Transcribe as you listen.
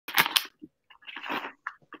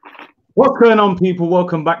What's going on, people?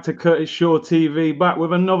 Welcome back to Curtis Shaw TV, back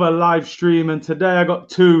with another live stream. And today I got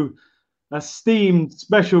two esteemed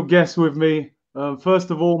special guests with me.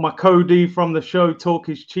 First of all, my co-D from the show, Talk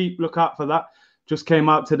is Cheap. Look out for that. Just came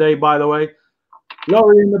out today, by the way.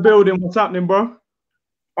 Laurie in the building. What's happening, bro?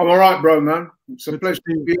 I'm all right, bro, man. It's a pleasure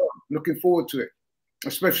to be on. Looking forward to it.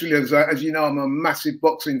 Especially as you know, I'm a massive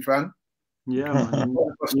boxing fan. Yeah, man.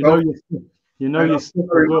 you know you're sick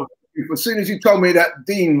as well. As soon as you told me that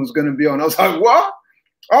Dean was going to be on, I was like, what?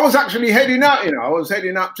 I was actually heading out, I was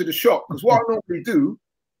heading out to the shop because what I normally do,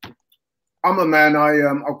 I'm a man.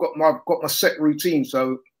 I've got my set routine,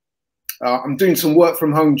 so I'm doing some work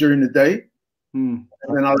from home during the day, and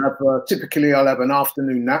then I'll have typically I'll have an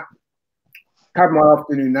afternoon nap. Have my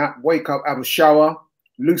afternoon nap, wake up, have a shower,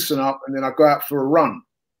 loosen up, and then I go out for a run.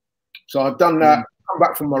 So I've done that. Come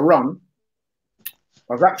back from my run.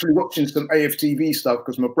 I was actually watching some AFTV stuff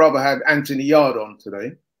because my brother had Anthony Yard on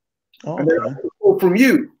today. Oh, and then I got a call from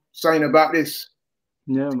you saying about this.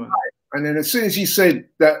 Yeah, man. And then as soon as you said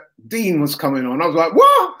that Dean was coming on, I was like,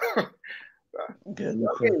 what?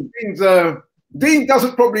 Dean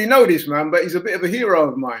doesn't probably know this, man, but he's a bit of a hero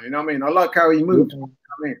of mine. You know what I mean? I like how he moves.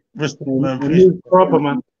 He's proper,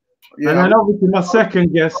 man. Yeah, and then obviously my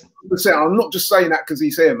second guest. I'm not just saying that because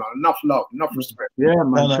he's here, man. Enough love, enough respect. Yeah,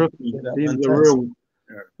 man. Trust me. Dean's a real.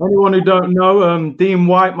 Yeah. Anyone who don't know, Dean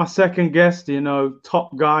Whyte, my second guest,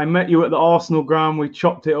 top guy. Met you at the Arsenal ground. We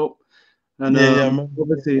chopped it up. And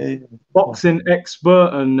obviously boxing expert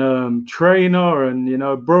and trainer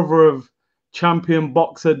and, brother of champion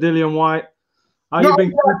boxer Dillian Whyte. Did you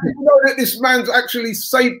know that this man's actually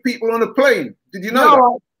saved people on a plane? Did you know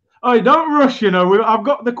that? Oh, don't rush, I've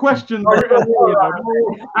got the questions. I don't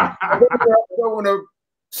want to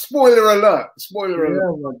spoiler alert. Spoiler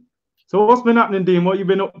alert. Man. So what's been happening, Dean? What you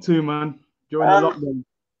been up to, man, during the lockdown?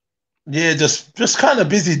 Yeah, just kind of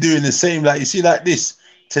busy doing the same. Like you see, like this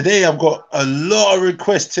today, I've got a lot of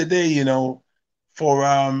requests today. For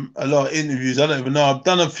a lot of interviews. I don't even know. I've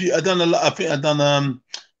done a few. I've done a lot. I think I've done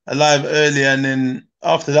a live earlier, and then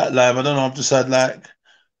after that live, I don't know. I've just had like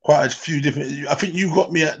quite a few different. I think you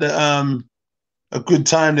got me at the a good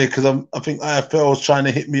time there because I think IFL was trying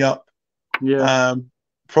to hit me up. Yeah.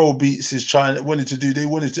 Pro Beats is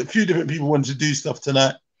a few different people wanted to do stuff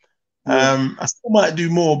tonight. Yeah. I still might do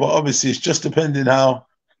more, but obviously it's just depending how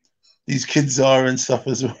these kids are and stuff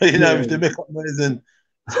as well. If they make up noise and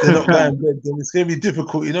they're not going to bed, then it's going to be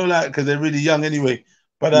difficult, because they're really young anyway.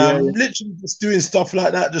 But literally just doing stuff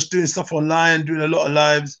like that, just doing stuff online, doing a lot of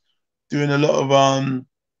lives, doing a lot of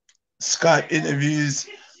Skype interviews,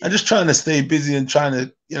 and just trying to stay busy and trying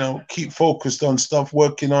to, keep focused on stuff,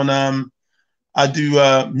 working on I do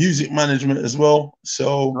music management as well.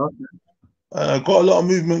 So got a lot of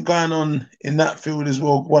movement going on in that field as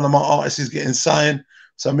well. One of my artists is getting signed.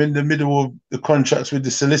 So I'm in the middle of the contracts with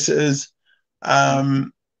the solicitors.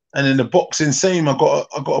 And in the boxing, same. I got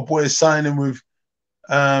a boy signing with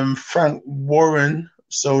Frank Warren.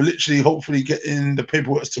 So literally, hopefully getting the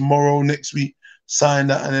paperwork tomorrow, next week, sign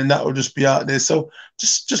that, and then that will just be out there. So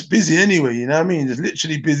just busy anyway, you know what I mean? Just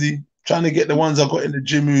literally busy, trying to get the ones I got in the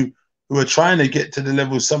gym who are trying to get to the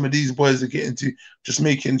level some of these boys are getting to, just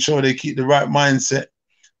making sure they keep the right mindset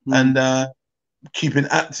and keeping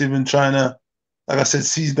active and trying to, like I said,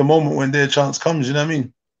 seize the moment when their chance comes, you know what I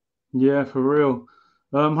mean? Yeah, for real.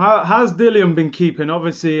 How's Dillian been keeping?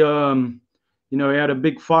 Obviously, he had a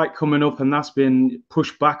big fight coming up and that's been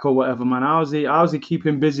pushed back or whatever, man. How's he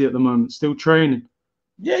keeping busy at the moment? Still training?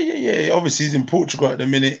 Yeah. Obviously, he's in Portugal at the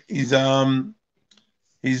minute. He's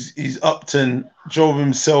upped and drove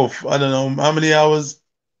himself, I don't know how many hours,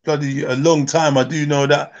 bloody a long time. I do know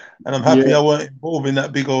that. And I'm happy I weren't involved in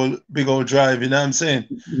that big old drive, you know what I'm saying?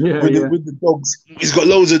 With the dogs. He's got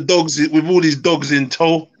loads of dogs with all these dogs in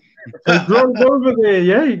tow. He drove over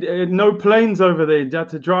there, no planes over there. You had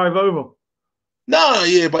to drive over.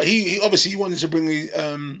 No, but he obviously wanted to bring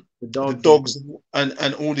the dogs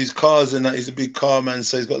and all these cars and that. He's a big car man,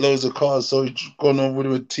 so he's got loads of cars. So he's gone over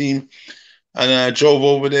with a team and drove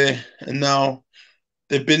over there. And now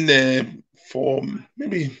they've been there for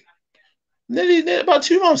maybe nearly about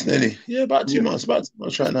 2 months, nearly. Yeah, about 2 months,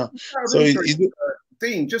 right now. So he's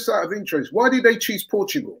Dean, just out of interest, why did they choose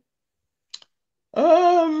Portugal?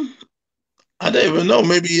 I don't even know.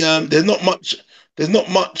 Maybe there's not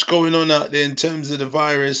much going on out there in terms of the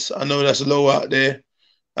virus. I know that's low out there.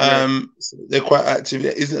 So they're quite active.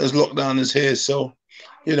 It isn't as locked down as here. So,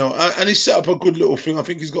 and he set up a good little thing. I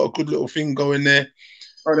think he's got a good little thing going there.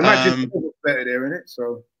 Oh, the match is better there, isn't it?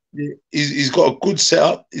 So he's got a good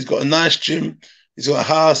setup. He's got a nice gym. He's got a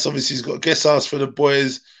house. Obviously, he's got a guest house for the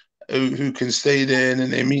boys. who can stay there, and then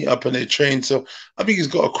they meet up and they train. So I think he's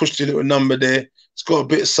got a cushy little number there. He's got a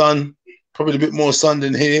bit of sun, probably a bit more sun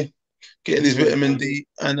than here, getting his vitamin D.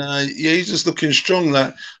 And yeah, he's just looking strong.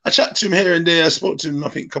 Like, I chat to him here and there. I spoke to him, I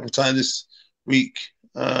think, a couple of times this week.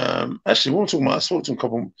 Actually, what I'm talking about, I spoke to him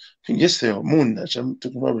I think yesterday or morning. Actually, I'm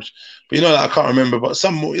talking rubbish. But you know, like, I can't remember. But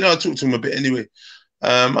some more, you know, I talked to him a bit anyway.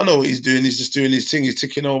 I know what he's doing. He's just doing his thing. He's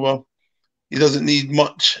ticking over. He doesn't need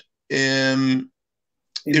much. You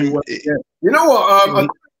know what?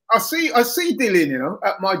 I see Dillian, you know,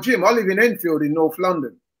 at my gym. I live in Enfield in North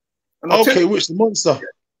London. And okay, which the Monster?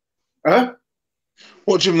 Huh?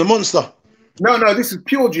 What gym? The Monster? No, this is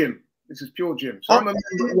Pure Gym. This is Pure Gym. So I'm a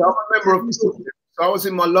member of Pure Gym. So I was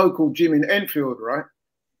in my local gym in Enfield, right?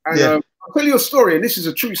 And I'll tell you a story, and this is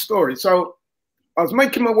a true story. So I was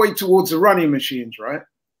making my way towards the running machines, right?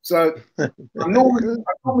 So I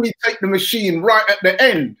normally take the machine right at the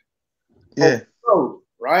end. Yeah. Of the road,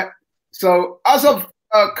 right? So as I've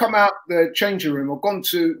come out the changing room, I've gone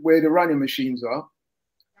to where the running machines are.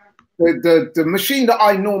 The machine that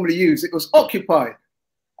I normally use, it was occupied.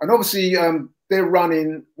 And obviously they're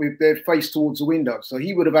running with their face towards the window. So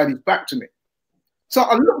he would have had his back to me. So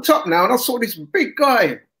I looked up now and I saw this big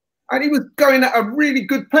guy. And he was going at a really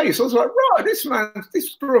good pace. I was like, rah, this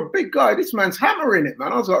for a big guy, this man's hammering it,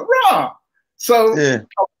 man. I was like, rah. So I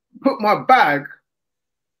put my bag,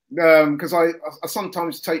 because I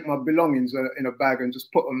sometimes take my belongings in a bag and just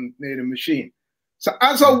put them near the machine. So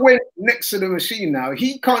as I went next to the machine now,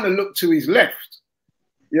 he kind of looked to his left.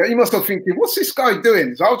 Yeah, he must have thinking, what's this guy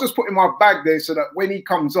doing? So I was just putting my bag there so that when he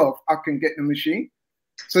comes off, I can get the machine.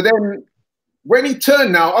 So then when he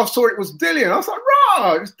turned now, I saw it was Dillian. I was like,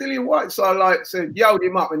 rah, it was Dillian Whyte. So I yelled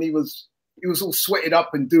him up, and he was all sweated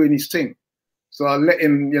up and doing his thing. So I let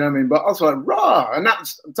him, you know what I mean? But I was like, rah. And I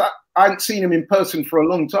hadn't seen him in person for a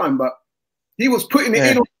long time, but he was putting it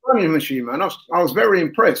in on the running machine, man. I was very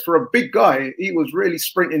impressed. For a big guy, he was really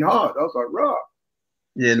sprinting hard. I was like, rah.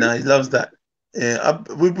 Yeah, no, he loves that. Yeah,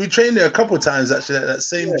 we trained there a couple of times, actually, at that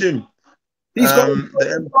same gym. He's got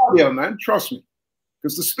cardio, man. Trust me.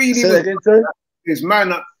 Because the speed is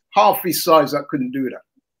man at half his size that couldn't do that.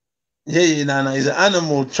 Yeah, no, he's an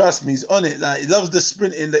animal. Trust me, he's on it. Like, he loves the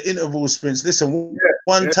sprinting, the interval sprints. Listen,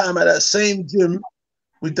 one time at that same gym,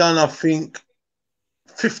 we done, I think,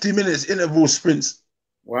 50 minutes interval sprints.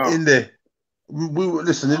 Wow. In there.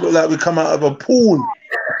 Listen, it looked like we come out of a pool.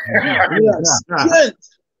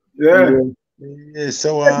 Yeah,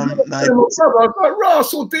 so I was like, right, I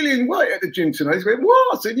saw Dillian Whyte at the gym tonight. He went,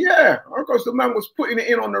 what? I said, yeah. Because the man was putting it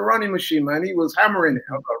in on the running machine, man. He was hammering it.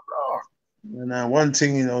 I was like, right. And one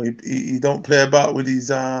thing, you know, he don't play about with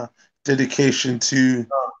his dedication to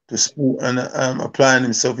the sport and applying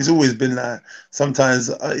himself. He's always been like, sometimes,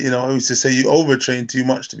 you know, I used to say you overtrain too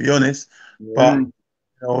much, to be honest. But you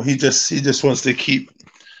know, he just wants to keep,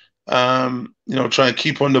 you know, try and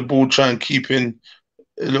keep on the ball, try and keep in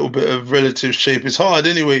a little bit of relative shape. It's hard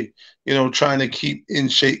anyway, you know, trying to keep in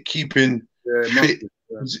shape, keeping fit.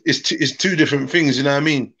 It's two different things, you know what I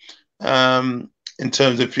mean? In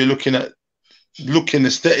terms of if you're looking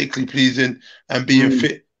aesthetically pleasing and being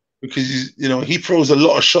fit, because he's, you know, he throws a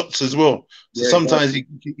lot of shots as well. So sometimes he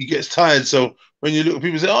gets tired. So when you look at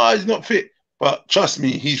people say, oh, he's not fit, but trust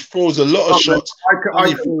me, he throws a lot of shots.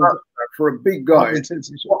 I can for a big guy,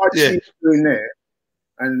 what I see him doing there.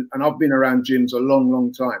 And I've been around gyms a long,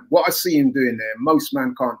 long time. What I see him doing there, most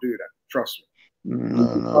men can't do that. Trust me.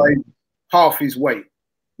 No. Half his weight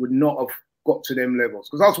would not have got to them levels.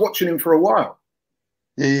 Because I was watching him for a while.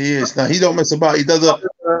 Yeah, he is. Now, he don't mess about. He doesn't.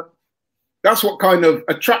 That's what kind of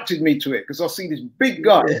attracted me to it. Because I see this big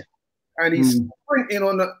guy, and he's sprinting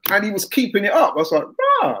on and he was keeping it up. I was like,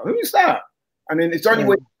 who's that? And then it's only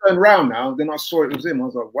when he turned around now, then I saw it was him. I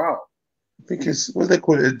was like, wow. I think it's, what do they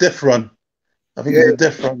call it? A death run. I think it's a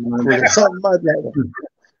death run, man. Something like that.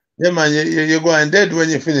 Yeah, man, you're going dead when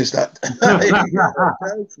you finish that.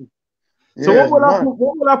 So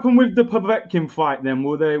what will happen with the Povetkin fight then?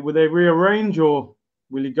 Will they rearrange, or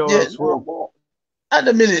will he go elsewhere? Well, at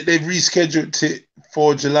the minute they've rescheduled it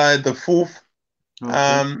for July the 4th.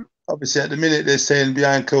 Okay. Obviously at the minute they're saying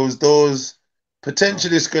behind closed doors.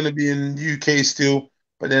 Potentially it's going to be in UK still,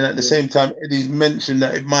 but then at the same time Eddie's mentioned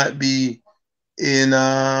that it might be in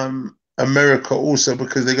America also,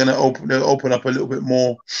 because they're going to open up a little bit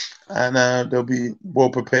more, and they'll be well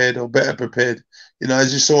prepared or better prepared. You know,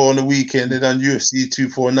 as you saw on the weekend, they done UFC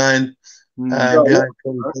 249 behind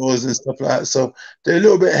closed doors and stuff like that. So they're a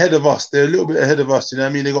little bit ahead of us. You know what I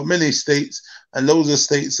mean? They got many states, and loads of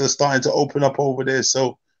states are starting to open up over there.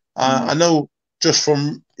 So I know just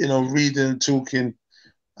from, you know, reading and talking,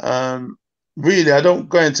 really, I don't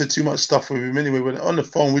go into too much stuff with him anyway. When on the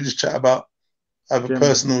phone, we just chat about other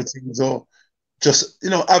personal things or just,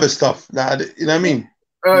 other stuff. Like, you know what I mean?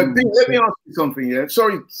 Dean, let me ask you something, yeah?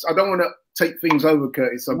 Sorry, I don't want to take things over,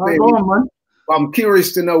 Curtis. I'm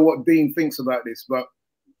curious to know what Dean thinks about this. But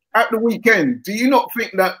at the weekend, do you not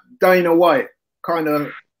think that Dana White kind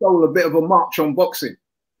of stole a bit of a march on boxing?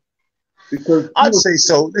 Because I'd say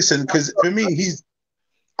so. Listen, because for me,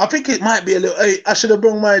 I think it might be a little. Hey, I should have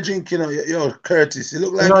brought my drink. Yo, Curtis. It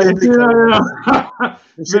looked like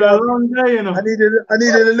it's been a long day. I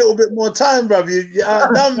needed a little bit more time, bruv. You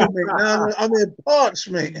outdone me, mate. Now I'm here parched,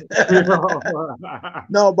 mate.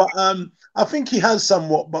 No, but I think he has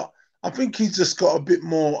somewhat, but I think he's just got a bit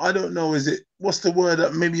more. I don't know. What's the word?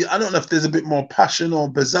 Maybe I don't know if there's a bit more passion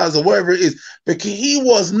or pizzazz or whatever it is. But he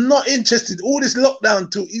was not interested. All this lockdown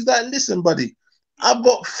too. He's like, listen, buddy. I've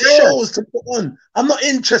got shows to put on. I'm not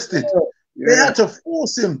interested. They had to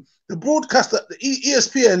force him. The broadcaster, the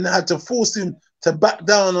ESPN had to force him to back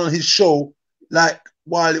down on his show, like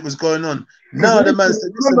while it was going on. Now the man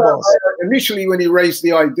said, listen, boss. Initially, when he raised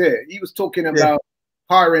the idea, he was talking about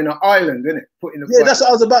hiring an island, innit? That's what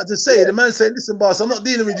I was about to say. The man said, listen, boss, I'm not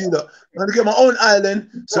dealing with you, look. I'm going to get my own island.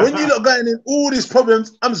 So when you lot getting in all these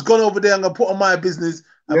problems, I'm just going over there. I'm going to put on my business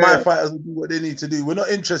and my fighters will do what they need to do. We're not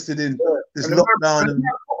interested in this lockdown. And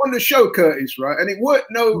on the show, Curtis, right? And it weren't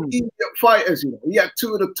no idiot fighters, He had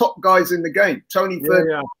two of the top guys in the game, Tony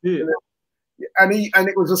Ferguson. And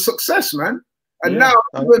it was a success, man. And now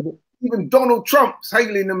even Donald Trump's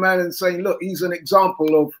hailing the man and saying, look, he's an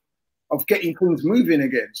example of getting things moving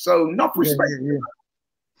again. So enough respect.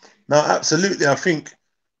 No, absolutely. I think,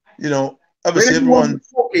 obviously everyone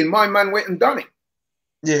talking, my man went and done it.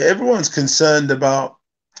 Yeah, everyone's concerned about,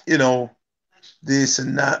 this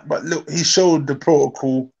and that. But look, he showed the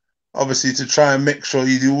protocol, obviously, to try and make sure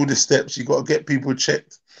you do all the steps. You got to get people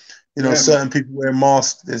checked. Certain people wear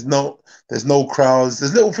masks. There's no crowds.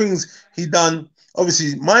 There's little things he done.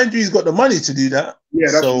 Obviously, mind you, he's got the money to do that.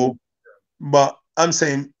 But I'm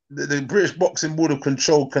saying the British Boxing Board of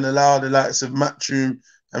Control can allow the likes of Matchroom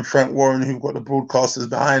and Frank Warren, who've got the broadcasters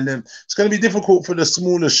behind them. It's going to be difficult for the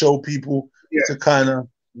smaller show people to kind of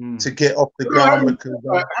to get off the ground.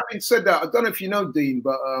 Having said that, I don't know if you know, Dean,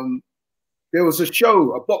 but there was a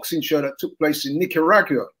boxing show that took place in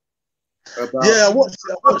Nicaragua. I watched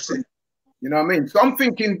it. You know what I mean? So I'm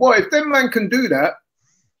thinking, boy, if them man can do that,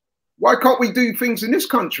 why can't we do things in this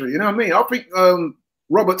country? You know what I mean? I think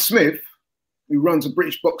Robert Smith, who runs the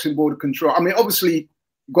British Boxing Board of Control, I mean, obviously,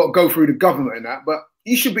 you've got to go through the government and that, but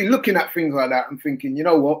you should be looking at things like that and thinking, you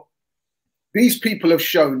know what? These people have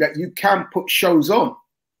shown that you can put shows on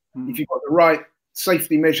if you've got the right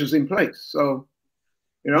safety measures in place. So,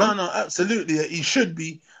 No, absolutely. He should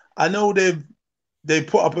be. I know they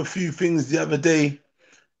put up a few things the other day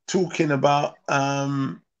talking about,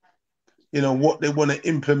 what they want to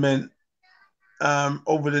implement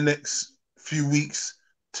over the next few weeks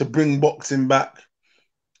to bring boxing back.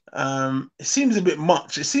 It seems a bit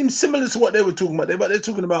much. It seems similar to what they were talking about. But they're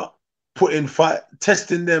talking about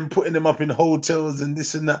testing them, putting them up in hotels and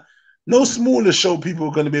this and that. No smaller show people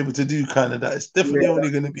are going to be able to do kind of that. It's definitely only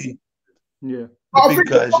going to be the big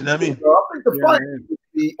guys. You know what I mean? I think the fighters would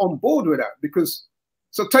be on board with that because.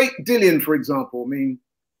 So take Dillian, for example. I mean,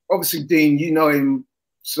 obviously, Dean, you know him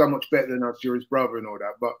so much better than us. You're his brother and all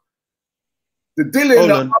that. But the Dillian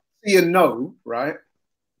that I see and know, right?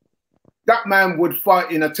 That man would fight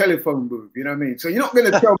in a telephone booth. You know what I mean? So you're not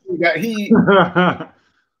going to tell me that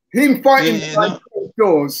him fighting behind closed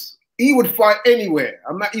doors, he would fight anywhere.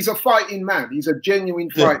 He's a fighting man. He's a genuine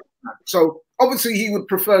fighting man. So obviously, he would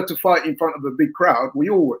prefer to fight in front of a big crowd. We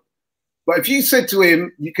all would. But if you said to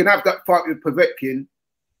him, you can have that fight with Povetkin,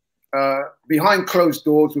 behind closed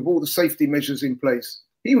doors with all the safety measures in place,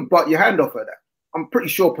 he would bite your hand off at that. I'm pretty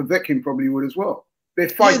sure Povetkin probably would as well. They're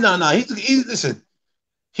fighting. Listen,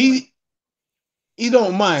 he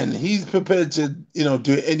don't mind. He's prepared to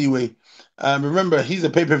do it anyway. Remember, he's a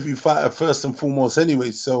pay-per-view fighter first and foremost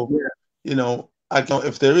anyway. So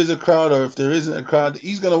if there is a crowd or if there isn't a crowd,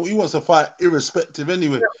 he wants to fight irrespective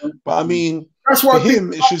anyway. But I mean, that's why for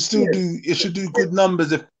him it should do good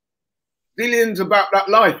numbers. If Dillian's about that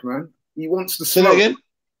life, man. He wants to smoke. Say that again?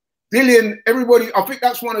 Dillian, everybody, I think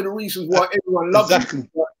that's one of the reasons why everyone loves him.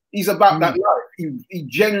 He's about that life. He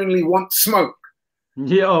genuinely wants smoke.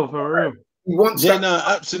 Yeah, for real. He wants that. No,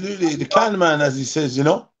 absolutely. The can man, as he says,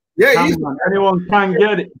 Yeah, anyone can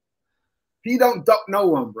get it. He don't duck no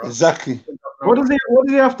one, bro. Exactly. What does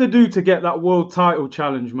he have to do to get that world title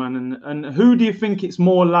challenge, man? And who do you think it's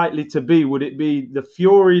more likely to be? Would it be the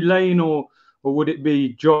Fury lane or would it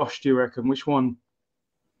be Josh, do you reckon? Which one?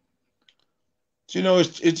 Do you know,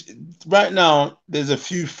 it's right now, there's a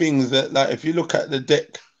few things that, like, if you look at the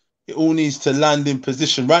deck, it all needs to land in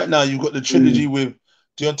position. Right now, you've got the trilogy with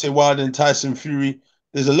Deontay Wilder and Tyson Fury.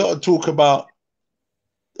 There's a lot of talk about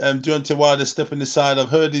Deontay Wilder stepping aside. I've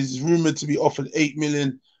heard he's rumored to be offered 8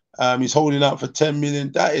 million. He's holding out for 10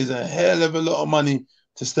 million. That is a hell of a lot of money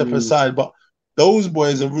to step aside. But those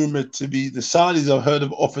boys are rumored to be, the Saudis I've heard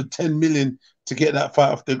have offered 10 million to get that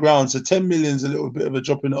fight off the ground. So 10 million is a little bit of a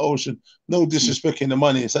drop in the ocean. No disrespecting the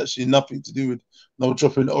money. It's actually nothing to do with no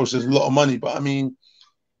drop in the ocean. It's a lot of money. But I mean,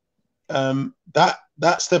 that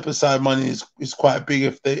step aside money is quite big.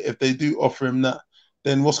 If they do offer him that,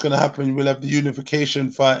 then what's going to happen? We'll have the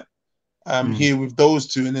unification fight here with those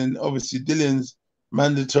two, and then obviously Dillian's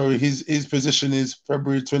mandatory. His position is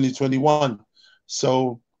February 2021.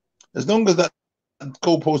 So as long as that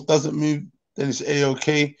goalpost doesn't move, then it's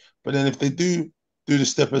a-okay. But then if they do the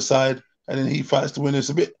step aside and then he fights the winner, it's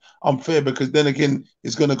a bit unfair because then again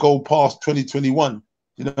it's going to go past 2021,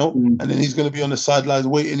 you know, and then he's going to be on the sidelines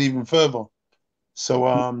waiting even further. So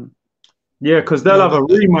yeah, because they'll have a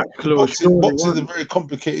rematch clause. Boxing is a very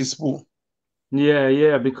complicated sport.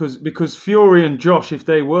 Yeah, because Fury and Josh, if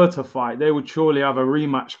they were to fight, they would surely have a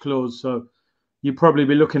rematch clause. So you'd probably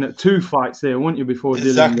be looking at 2 fights there, wouldn't you, before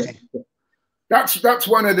exactly. Dillian? That's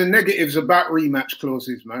one of the negatives about rematch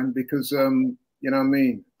clauses, man, because you know what I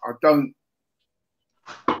mean? I don't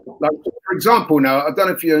like, for example, now, I don't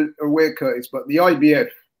know if you're aware, Curtis, but the IBF,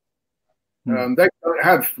 they don't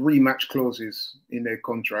have rematch clauses in their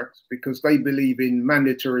contracts because they believe in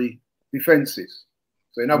mandatory defenses.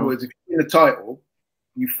 So in other words, if you win a title,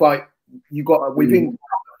 you fight, you got within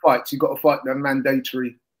fights, you got to fight the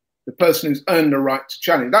mandatory, the person who's earned the right to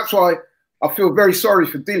challenge. That's why I feel very sorry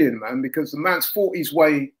for Dillian, man, because the man's fought his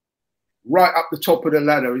way right up the top of the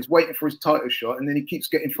ladder. He's waiting for his title shot, and then he keeps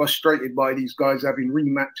getting frustrated by these guys having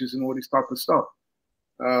rematches and all this type of stuff.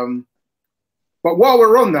 But while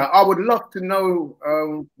we're on that, I would love to know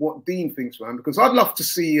what Dean thinks, man, because I'd love to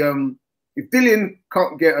see if Dillian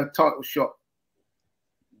can't get a title shot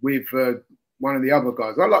with one of the other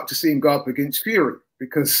guys, I'd like to see him go up against Fury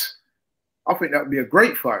because I think that would be a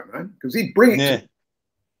great fight, man, because he'd bring it to.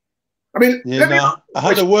 I mean, I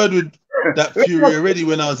had a word with that Fury already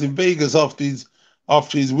when I was in Vegas after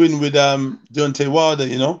his win with Deontay Wilder,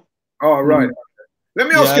 you know. Oh, right. Let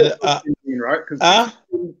me ask you a question, right?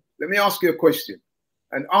 Let me ask you a question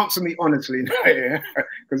and answer me honestly,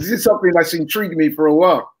 because this is something that's intrigued me for a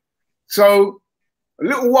while. So, a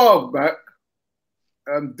little while back,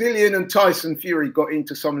 Dillian and Tyson Fury got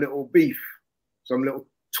into some little beef, some little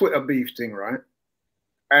Twitter beef thing, right?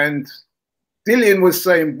 And Dillian was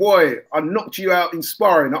saying, boy, I knocked you out in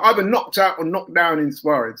sparring. I either knocked out or knocked down in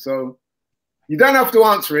sparring. So you don't have to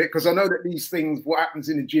answer it because I know that these things, what happens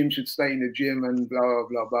in the gym should stay in the gym and blah, blah,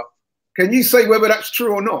 blah. But can you say whether that's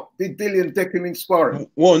true or not? Did Dillian deck him in sparring?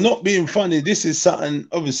 Well, not being funny, this is something,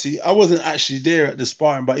 obviously, I wasn't actually there at the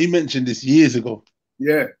sparring, but he mentioned this years ago.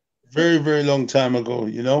 Yeah. Very, very long time ago,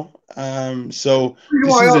 you know. So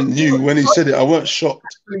this isn't new. When he said it, I weren't shocked.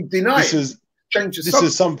 This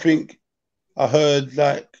is something I heard,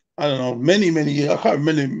 like, I don't know, many, many years. I can't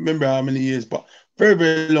remember how many years, but very,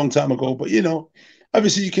 very long time ago. But, you know,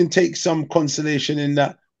 obviously you can take some consolation in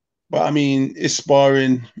that. But, I mean, it's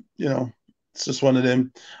sparring, you know, it's just one of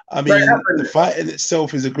them. I mean, the fight in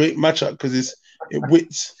itself is a great matchup because it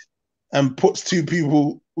wits and puts two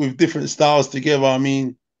people with different styles together. I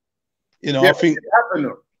mean, you know, I think. Did it happen,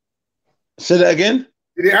 though? Say that again?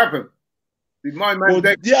 Did it happen? Did my man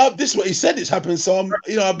yeah, this is what he said it's happened. So,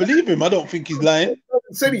 you know, I believe him. I don't think he's lying.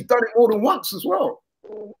 He said he's done it more than once as well.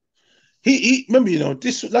 He remember, you know,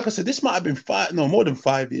 this, like I said, this might have been more than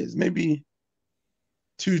 5 years, maybe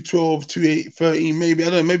 2012, 2013, maybe.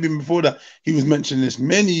 I don't know, maybe before that. He was mentioning this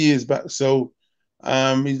many years back. So,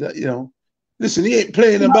 he's like, you know, listen, he ain't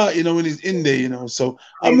playing about, you know, when he's in there, you know. So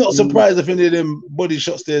I'm not surprised if any of them body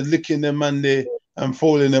shots there licking them man there and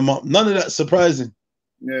folding them up. None of that surprising.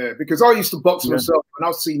 Yeah, because I used to box myself and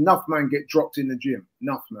I've seen enough man get dropped in the gym.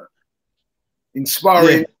 Enough man. In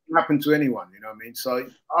sparring, it can happen to anyone, you know what I mean? So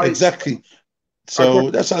exactly.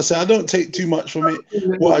 So that's what I say. I don't take too much from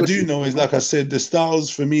it. What I do know is, like I said, the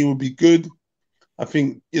styles for me will be good. I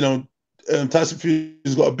think, you know, Tyson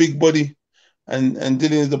Fury's got a big body. And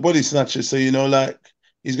Dillian is the body snatcher, so, you know, like,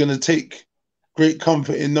 he's going to take great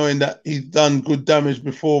comfort in knowing that he's done good damage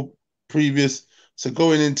before previous. So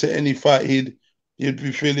going into any fight, he'd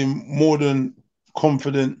be feeling more than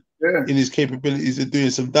confident in his capabilities of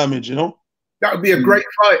doing some damage, you know? That would be a great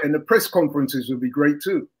fight, and the press conferences would be great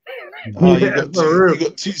too. You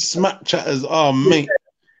got two smack chatters. Oh, mate.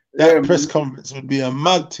 That press conference would be a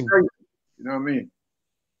mad thing. You know what I mean?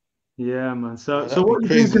 Yeah, man. So what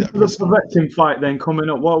are you thinking for the Povetkin fight then coming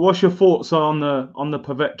up? What's your thoughts on the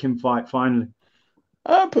Povetkin fight finally?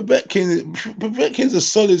 Povetkin's a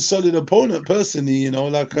solid opponent personally. You know,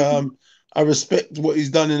 like I respect what he's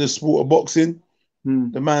done in the sport of boxing.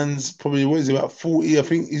 The man's probably, what is he, about 40? I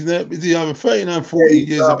think he's there. Is he either 39, 40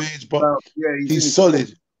 years of age? But he's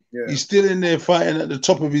solid. Yeah. He's still in there fighting at the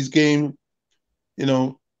top of his game. You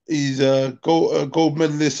know, he's a gold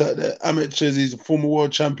medalist at the amateurs. He's a former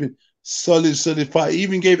world champion. Solid fight. He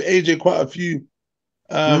even gave AJ quite a few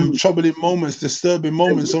troubling moments, disturbing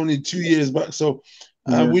moments only 2 years back. So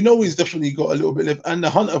we know he's definitely got a little bit left. And the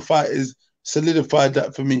Hunter fight has solidified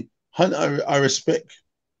that for me. Hunter, I respect.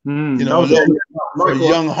 You know, for a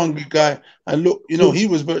young, hungry guy. And look, you know, he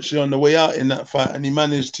was virtually on the way out in that fight, and he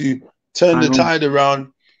managed to turn the tide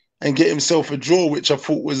around and get himself a draw, which I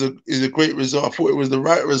thought is a great result. I thought it was the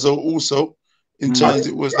right result also. In terms,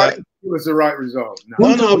 it was like, it was the right result. No,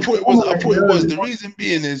 I thought it was. I thought it was. The reason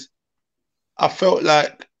being is, I felt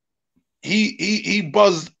like he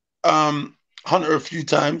buzzed Hunter a few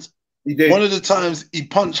times. He did. One of the times he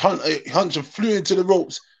punched Hunter. Hunter flew into the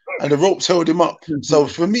ropes, and the ropes held him up. So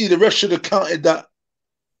for me, the ref should have counted that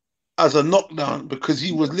as a knockdown because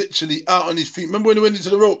he was literally out on his feet. Remember when he went into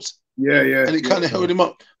the ropes? Yeah. And it kind of held him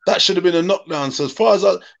up. That should have been a knockdown. So as far as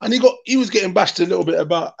he was getting bashed a little bit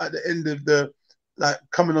about at the end of the, like,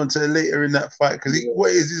 coming on to later in that fight because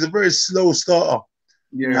he's a very slow starter.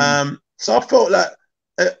 Yeah. So I felt like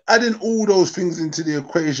adding all those things into the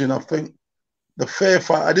equation, I think the fair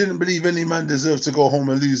fight, I didn't believe any man deserved to go home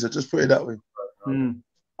a loser. Just put it that way.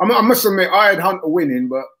 I must admit, I had Hunter winning,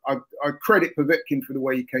 but I credit Povetkin for the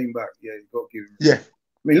way he came back. Yeah, you got to give him. Yeah.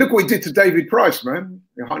 I mean, look what he did to David Price, man.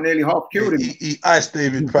 He nearly half killed him. He iced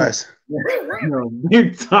David Price.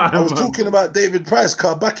 Big time. I was talking about David Price,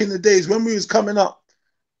 Carl. Back in the days when we was coming up,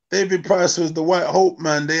 David Price was the white hope,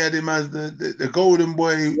 man. They had him as the golden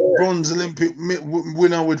boy, bronze Olympic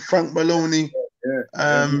winner with Frank Maloney.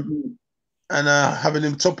 And having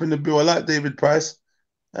him topping the bill. I like David Price.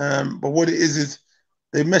 But what it is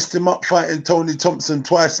they messed him up fighting Tony Thompson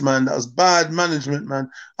twice, man. That was bad management,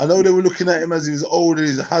 man. I know they were looking at him as he was older,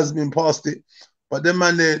 he has been past it. But they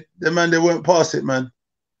weren't past it, man.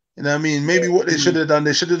 You know what I mean? Maybe what they should have done,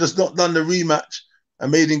 they should have just not done the rematch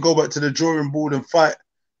and made him go back to the drawing board and fight.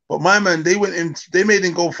 But my man, they made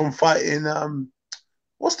him go from fighting,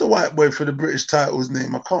 what's the white boy for the British title's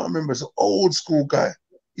name? I can't remember. It's an old school guy.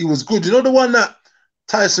 He was good. You know the one that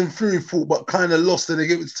Tyson Fury fought but kind of lost and they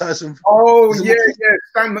gave it to Tyson. Oh, yeah.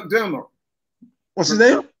 Stan McDermott. What's his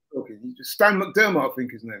name? Stan McDermott, I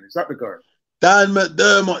think his name. Is that the guy? Dan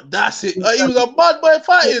McDermott, that's it. He was a bad boy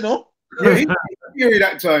fighter, you know? Yeah, he beat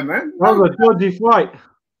that time, man. That was a dodgy fight.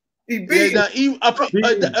 He beat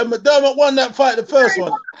McDermott won that fight, the first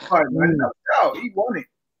one. Man. No, he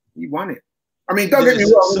won it. I mean, don't get me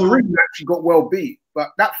wrong, the ring actually got well beat.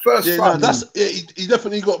 But that first fight... he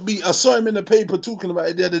definitely got beat. I saw him in the paper talking about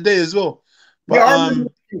it the other day as well. But, I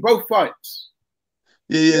remember both fights.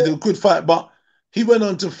 Yeah, they were good fight. But he went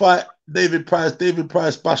on to fight David Price. David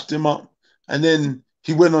Price bashed him up. And then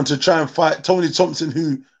he went on to try and fight Tony Thompson,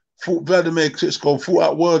 who fought Vladimir Klitschko,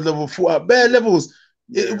 fought at world level, fought at bare levels.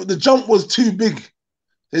 The jump was too big.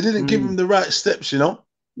 They didn't give him the right steps, you know?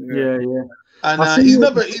 Yeah. And he's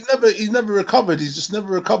never recovered. He's just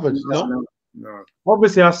never recovered, you know? No.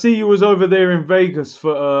 Obviously, I see you was over there in Vegas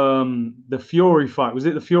for the Fury fight. Was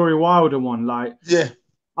it the Fury Wilder one? Like, yeah,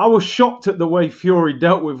 I was shocked at the way Fury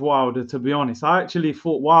dealt with Wilder. To be honest, I actually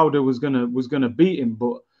thought Wilder was gonna beat him.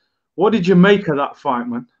 But what did you make of that fight,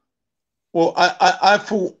 man? Well, I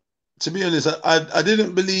thought, to be honest, I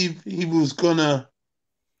didn't believe he was gonna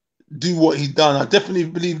do what he done. I definitely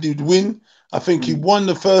believed he'd win. I think he won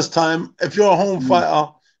the first time. If you're a home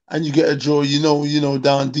fighter and you get a draw, you know,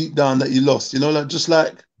 deep down that you lost. You know, like just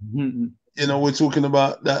like you know, we're talking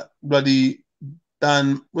about that bloody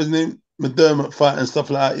Dan, what's his name, McDermott fight and stuff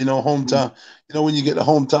like that. You know, hometown. You know, when you get the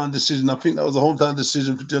hometown decision, I think that was a hometown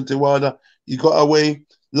decision for Deontay Wilder. You got away,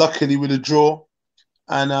 luckily, with a draw,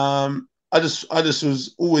 and I just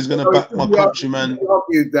was always going to back my country, man. You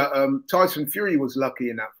argued that Tyson Fury was lucky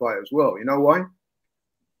in that fight as well. You know why?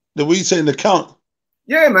 The way you saying the count?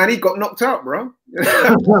 Yeah, man, he got knocked out, bro.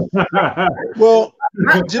 Well,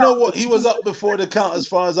 do you know what? He was up before the count as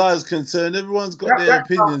far as I was concerned. Everyone's got their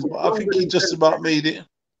opinions, but I think he just about made it.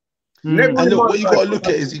 And look, what you got to look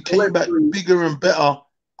at is he came back bigger and better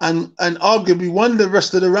and arguably won the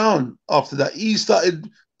rest of the round after that. He started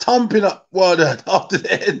thumping up Wilder after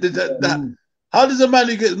the end of that. How does a man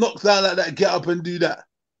who gets knocked down like that get up and do that?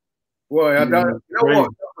 Boy, I don't. You know what?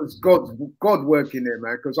 That was God working there,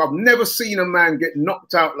 man. Because I've never seen a man get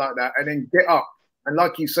knocked out like that and then get up and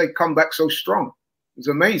like you say, come back so strong. It was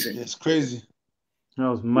amazing. It's crazy. That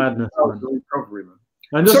was madness, man. Recovery, man.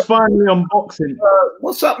 And just finally on boxing.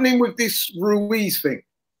 What's happening with this Ruiz thing?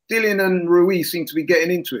 Dillian and Ruiz seem to be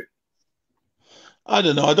getting into it. I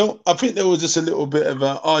don't know. I think there was just a little bit of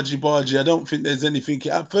a argy-bargy. I don't think there's anything.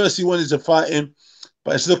 At first, he wanted to fight him,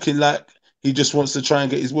 but it's looking like he just wants to try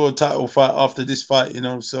and get his world title fight after this fight, you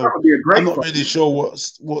know. So I'm not really sure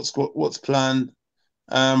what's planned.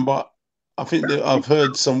 But I think that I've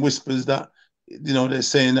heard some whispers that, you know, they're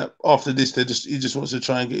saying that after this, he just wants to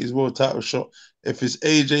try and get his world title shot. If it's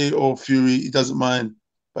AJ or Fury, he doesn't mind,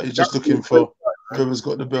 but he's just looking for whoever's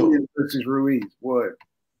got the belt. Versus Ruiz, word.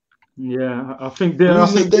 Yeah, I think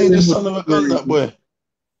Ruiz is a dangerous son of a gun, that boy.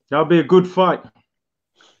 That'll be a good fight.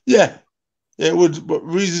 Yeah, it would. But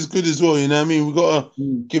Ruiz is good as well. You know what I mean? We got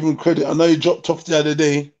to give him credit. I know he dropped off the other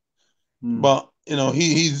day, but you know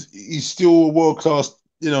he's still a world class,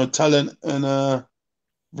 you know, talent and a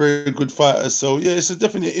very good fighter. So yeah, it's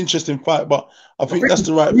definitely an interesting fight. But I think that's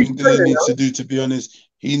the right thing that he needs to do. To be honest,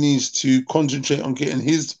 he needs to concentrate on getting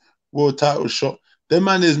his world title shot. That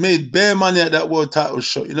man has made bare money at that world title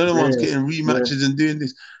shot. You know, the one's getting rematches and doing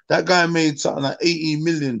this. That guy made something like 80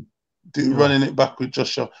 million running it back with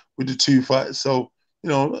Joshua with the 2 fights. So, you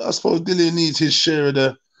know, I suppose Dillian needs his share of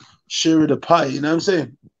the pie. You know what I'm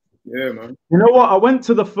saying? Yeah, man. You know what? I went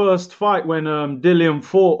to the first fight when Dillian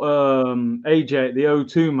fought AJ at the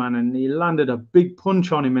O2, man, and he landed a big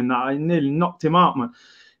punch on him in that. I nearly knocked him out, man.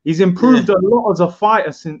 He's improved a lot as a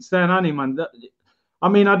fighter since then, hasn't he, man? I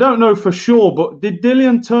mean, I don't know for sure, but did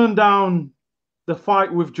Dillian turn down the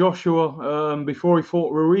fight with Joshua before he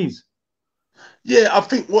fought Ruiz? Yeah, I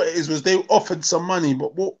think what it is was they offered some money,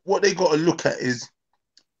 but what they got to look at is,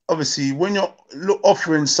 obviously, when you're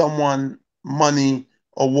offering someone money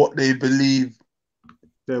or what they believe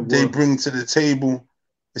they bring to the table,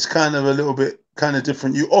 it's kind of a little bit kind of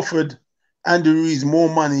different. You offered Andy Ruiz more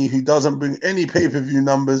money, who doesn't bring any pay-per-view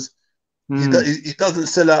numbers. He doesn't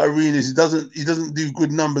sell out arenas. He doesn't do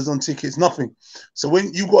good numbers on tickets. Nothing. So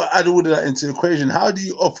when you got to add all of that into the equation, how do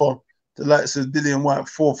you offer the likes of Dillian Whyte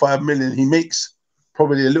 4 or 5 million? He makes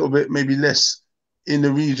probably a little bit, maybe less, in the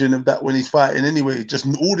region of that when he's fighting anyway. Just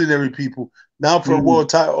ordinary people. Now for a world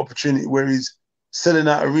title opportunity where he's selling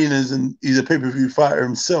out arenas and he's a pay-per-view fighter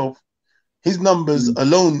himself, his numbers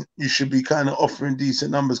alone, you should be kind of offering decent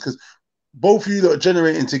numbers, because both of you that are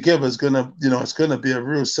generating together is gonna, you know, it's gonna be a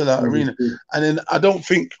real sellout arena. And then I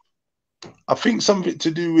think something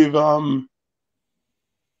to do with the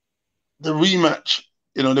rematch.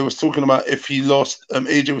 You know, they was talking about if he lost.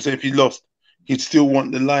 AJ was saying if he lost, he'd still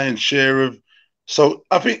want the lion's share of. So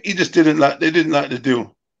I think he just didn't like. They didn't like the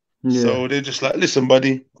deal. Yeah. So they're just like, listen,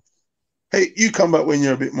 buddy. Hey, you come back when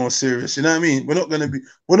you're a bit more serious. You know what I mean? We're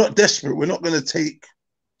not desperate. We're not gonna take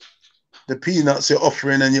the peanuts you're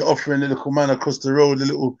offering, and you're offering the little man across the road, the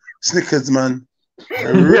little Snickers man,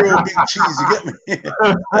 a real big cheese. You get me?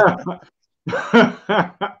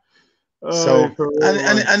 So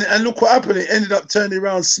and look what happened. It ended up turning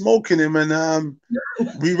around, smoking him, and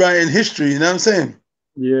rewriting history. You know what I'm saying?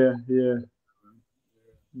 Yeah.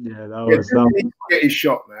 That was get his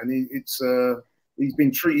shot, man. He's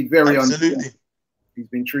been treated very unfairly. He's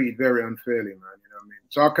been treated very unfairly, man. You know what I mean?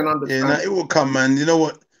 So I can understand. Yeah, it will come, man. You know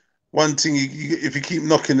what? One thing, if you keep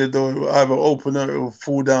knocking the door, it will either open or it will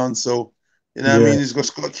fall down. So, you know what I mean? He's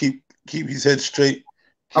just got to keep his head straight,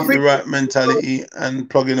 keep the right mentality, and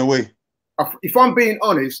plugging away. If I'm being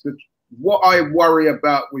honest, what I worry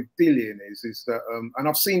about with Dillian is that, and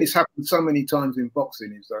I've seen this happen so many times in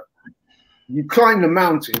boxing, is that you climb the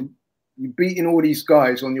mountain, you're beating all these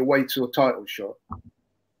guys on your way to a title shot.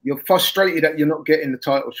 You're frustrated that you're not getting the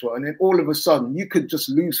title shot, and then all of a sudden you could just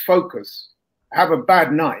lose focus, have a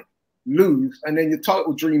bad night, lose, and then your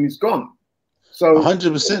title dream is gone. So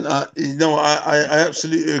 100%. You know, I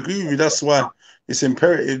absolutely agree with you. That's why it's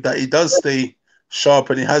imperative that he does stay sharp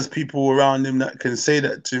and he has people around him that can say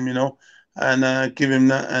that to him, you know, and give him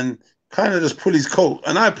that and kind of just pull his coat.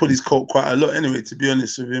 And I pull his coat quite a lot anyway, to be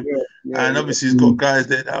honest with him. And obviously he's got guys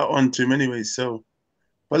that are onto him anyway. So,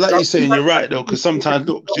 but like you're saying, you're right though, because sometimes,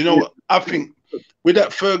 look, you know what? I think with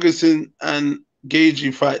that Ferguson and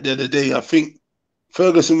Gagey fight the other day, I think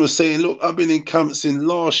Ferguson was saying, look, I've been in camps in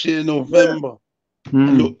last year, November.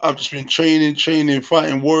 And look, I've just been training,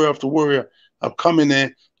 fighting warrior after warrior. I've come in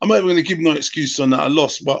there. I'm not even going to give no excuse on that. I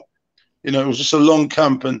lost, but, you know, it was just a long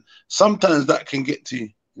camp. And sometimes that can get to you.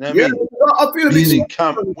 You know what I mean? I feel being in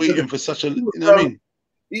camp, waiting for such a, you know what I mean?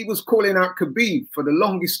 He was calling out Khabib for the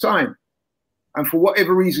longest time. And for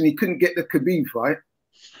whatever reason, he couldn't get the Khabib fight.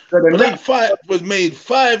 So but that fight was made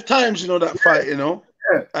 5 times, you know, that fight, you know?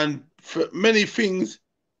 And for many things,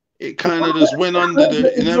 it kind of just went under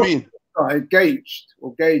the, you know what I mean? Gage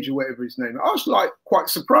or whatever his name. I was like quite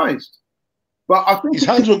surprised. But I think his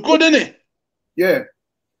hands were good, innit? Yeah.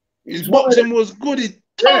 His boxing was good. He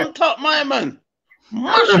tanked up my man.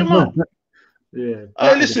 Mash him up. Yeah.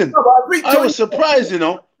 Hey, listen, I was surprised, you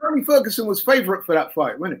know. Tony Ferguson was favourite for that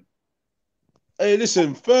fight, wasn't he? Hey,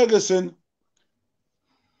 listen, Ferguson.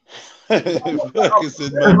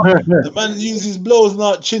 Ferguson, man. The man used his blows,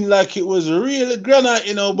 not chin, like it was real granite,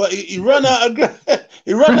 you know. But he ran out of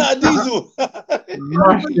he ran out of diesel.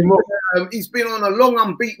 He's been on a long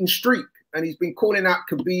unbeaten streak, and he's been calling out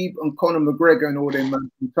Khabib and Conor McGregor and all them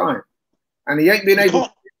man some time, and he ain't been able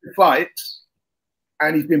to win fights,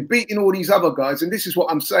 and he's been beating all these other guys. And this is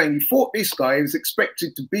what I'm saying: he fought this guy, he was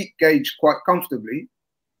expected to beat Gage quite comfortably,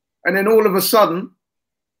 and then all of a sudden,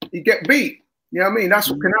 he get beat. You know what I mean? That's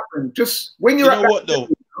what can happen. Just when you're at that level,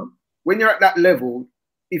 when you're at that level,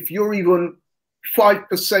 if you're even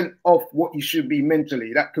 5% off what you should be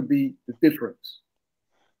mentally, that could be the difference.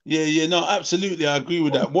 Yeah, no, absolutely, I agree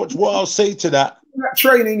with that. What I'll say to that? That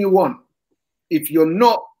training you want, if you're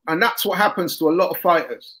not, and that's what happens to a lot of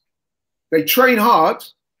fighters. They train hard,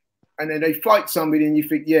 and then they fight somebody, and you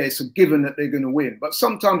think, yeah, it's a given that they're going to win. But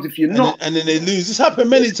sometimes if you're not, and then they lose. This happened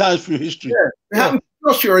many times through history. Yeah, it happened.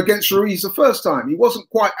 Joshua against Ruiz the first time. He wasn't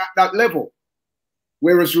quite at that level.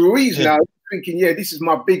 Whereas Ruiz now is thinking, yeah, this is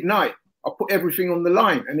my big night. I'll put everything on the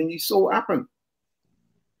line. And then you saw what happened.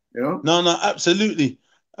 You know? No, absolutely.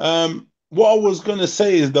 What I was going to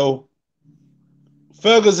say is, though,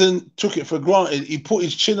 Ferguson took it for granted. He put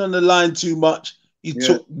his chin on the line too much. He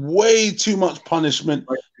took way too much punishment.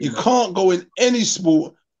 You can't go in any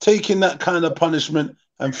sport taking that kind of punishment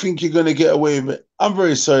and think you're going to get away with it. I'm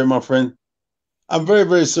very sorry, my friend. I'm very,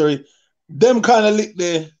 very sorry. Them kind of lick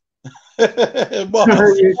there. But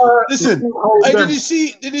listen, did you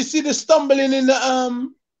see the stumbling in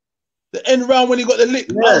the end round when he got the lick?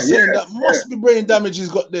 That must be brain damage he's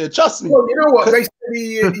got there. Trust me. Well, you know what? They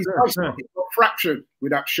said his eye socket got fractured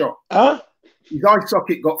with that shot. Huh? His eye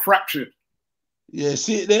socket got fractured. Yeah,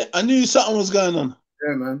 see it there? I knew something was going on.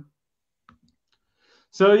 Yeah, man.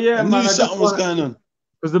 So yeah, I knew something was going on.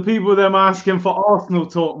 Because the people them asking for Arsenal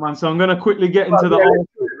talk, man. So I'm going to quickly get into the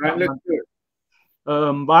Arsenal.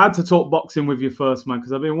 But I had to talk boxing with you first, man,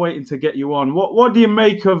 because I've been waiting to get you on. What do you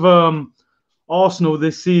make of Arsenal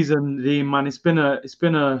this season, Dean, man? It's been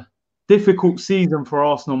a difficult season for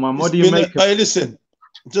Arsenal, man. What do you make of it? Hey, listen,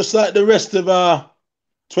 just like the rest of our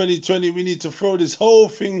 2020, we need to throw this whole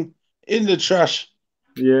thing in the trash.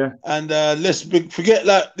 Yeah. And let's forget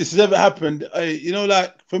like this has ever happened. You know,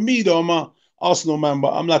 like for me though, I'm a Arsenal man,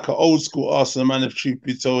 but I'm like an old school Arsenal man, if truth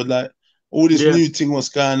be told. Like all this new thing what's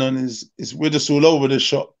going on is we're just all over the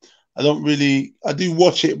shop. I do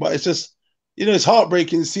watch it, but it's just, you know, it's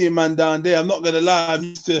heartbreaking seeing man down there. I'm not gonna lie, I'm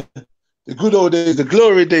used to the good old days, the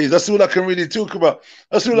glory days. That's all I can really talk about.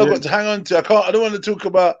 That's all I've got to hang on to. I don't want to talk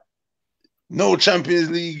about no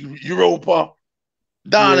Champions League, Europa,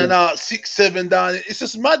 down and out, 6-7 down. It's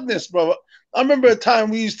just madness, bro. I remember a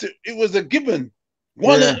time it was a given.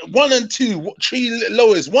 One and two, three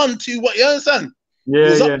lowest. 1, 2, what you understand? Yeah, it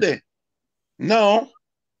was up there. Now,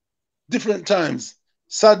 different times.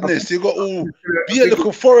 Sadness. You got all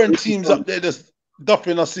beautiful foreign teams up there just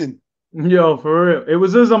duffing us in. Yo, for real. It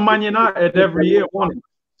was us on Man United every year, wasn't it?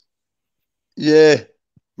 Yeah,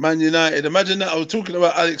 Man United. Imagine that. I was talking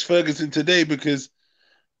about Alex Ferguson today because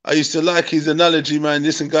I used to like his analogy, man.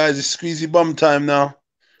 Listen, guys, it's squeezy bum time now.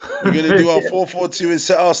 We're going to do our 4-4-2 and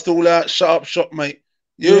set our stall out. Shut up shop, mate.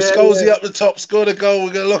 Scalzi up the top, score the goal.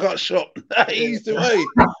 We're going to lock up shop. He used to wait.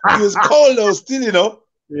 He was cold, though, still, you know.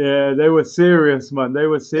 Yeah, they were serious, man. They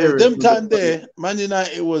were serious. Them time there, Man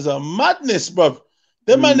United was a madness, bruv.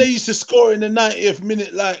 Them man, they used to score in the 90th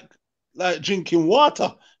minute like drinking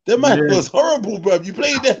water. Them man was horrible, bruv. You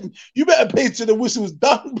played them, you better pay till the whistle's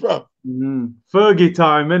done, bruv. Fergie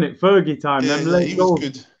time, innit? Fergie time. Yeah, he was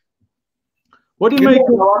good. What do you make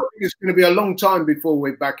of? I think it's going to be a long time before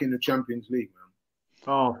we're back in the Champions League, man.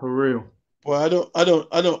 Oh, for real. Well,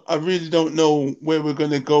 I really don't know where we're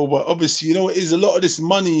gonna go, but obviously, you know, it is a lot of this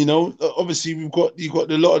money, you know. Obviously, you've got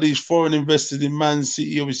a lot of these foreign investors in Man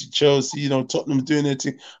City, obviously Chelsea, you know, Tottenham doing their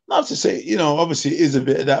thing. Not to say, you know, obviously it is a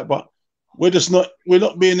bit of that, but we're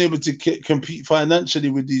not being able to compete financially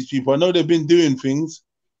with these people. I know they've been doing things,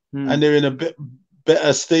 and they're in a bit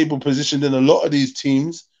better stable position than a lot of these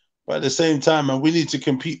teams, but at the same time, man, we need to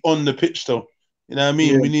compete on the pitch, though. You know what I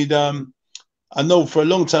mean? We need I know for a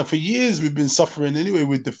long time, for years, we've been suffering anyway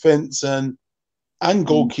with defense and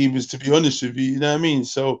goalkeepers, to be honest with you. You know what I mean?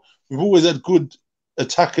 So we've always had good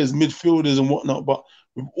attackers, midfielders and whatnot, but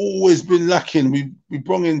we've always been lacking. We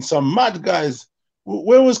brought in some mad guys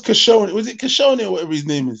Where was Kashone? Was it Kashone or whatever his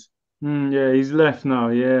name is? Yeah, he's left now.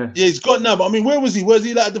 Yeah. Yeah, he's gone now. But I mean, where was he? Was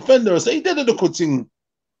he like a defender? So he did a little thing.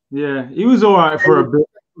 Yeah, he was all right for a bit.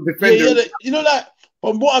 Yeah, you know that.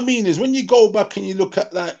 But what I mean is, when you go back and you look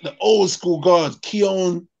at like the old school guards,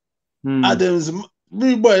 Keon, Adams,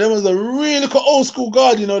 Rude Boy, that was a really old school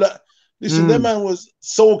guard. You know that. Listen, that man was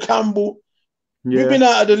Sol Campbell. Yeah. We've been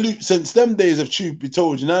out of the loop since them days of truth be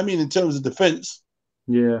told. You know what I mean? In terms of defense.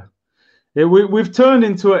 Yeah. Yeah, we've turned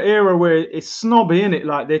into an era where it's snobby, innit?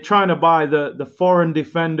 Like they're trying to buy the foreign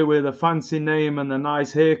defender with a fancy name and a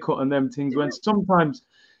nice haircut and them things. When sometimes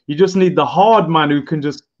you just need the hard man who can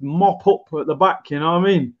just mop up at the back. You know what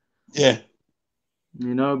I mean? Yeah.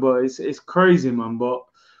 You know, but it's crazy, man. But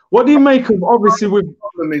what do you make of obviously with the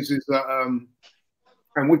problem is that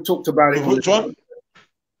and we've talked about it. Which one?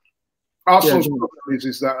 Arsenal's problem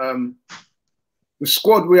is that the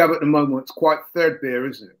squad we have at the moment is quite threadbare,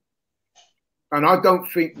 isn't it? And I don't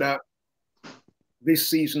think that this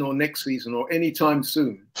season or next season or anytime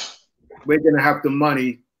soon we're going to have the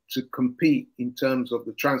money to compete in terms of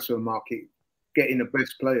the transfer market, getting the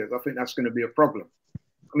best players. I think that's going to be a problem.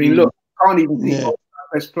 I mean, look, I can't even think of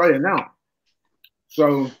the best player now.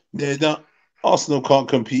 So Arsenal can't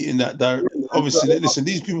compete in that direction. Obviously, listen,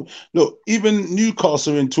 these people, look, even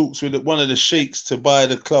Newcastle in talks with one of the sheikhs to buy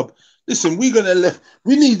the club. Listen, we're gonna left.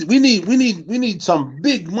 We need some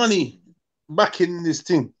big money back in this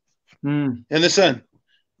thing. You understand?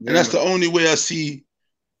 Yeah. And that's the only way I see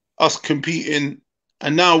us competing.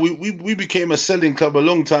 And now we became a selling club a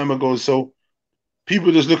long time ago. So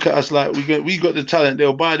people just look at us like we got the talent.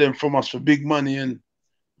 They'll buy them from us for big money and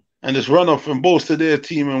just run off and bolster their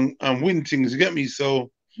team and win things. You get me?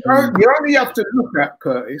 So you only have to look at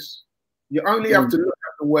Curtis. You only have to look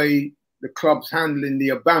at the way the club's handling the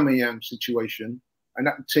Aubameyang situation, and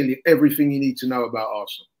that will tell you everything you need to know about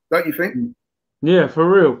Arsenal. Don't you think? Yeah, for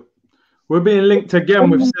real. We're being linked again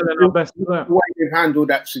with selling our best player. The way they've handled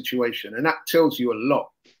that situation, and that tells you a lot.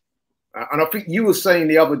 And I think you were saying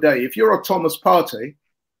the other day, if you're a Thomas Partey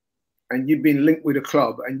and you've been linked with a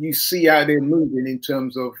club and you see how they're moving in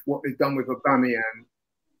terms of what they've done with Aubameyang,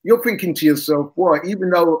 you're thinking to yourself, "Boy, even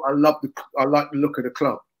though I like the look of the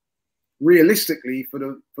club, realistically, for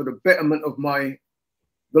the betterment of the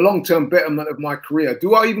long-term betterment of my career,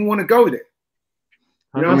 do I even want to go there?"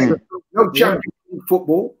 You know what I mean? No Champions League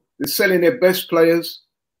football. They're selling their best players,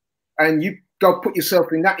 and you go put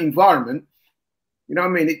yourself in that environment. You know what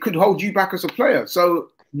I mean? It could hold you back as a player. So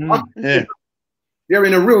they're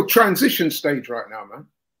in a real transition stage right now, man.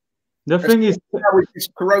 The thing is, with this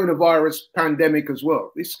coronavirus pandemic as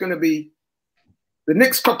well, it's going to be the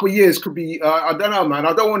next couple of years. Could be I don't know, man.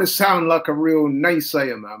 I don't want to sound like a real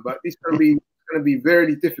naysayer, man, but it's going to be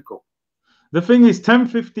very difficult. The thing is, 10,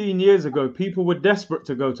 15 years ago, people were desperate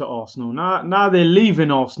to go to Arsenal. Now they're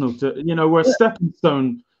leaving Arsenal to, we're a stepping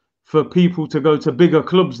stone for people to go to bigger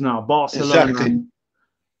clubs now, Barcelona. Exactly.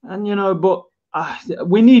 And, but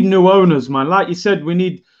we need new owners, man. Like you said, we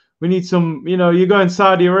need some, you go in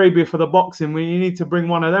Saudi Arabia for the boxing, you need to bring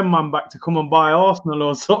one of them, man, back to come and buy Arsenal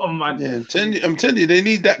or something, man. Yeah, I'm telling you, they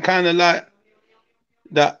need that kind of like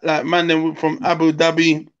man from Abu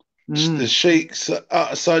Dhabi, the sheikhs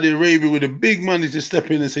out of Saudi Arabia with the big money to step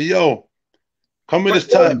in and say, "Yo, come with us,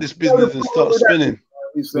 type this business and start spinning."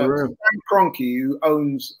 Is that Stan Kroenke, who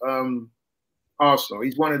owns Arsenal?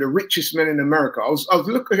 He's one of the richest men in America. I was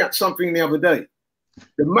looking at something the other day.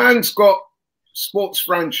 The man's got sports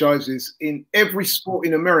franchises in every sport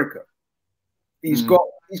in America.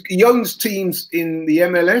 He owns teams in the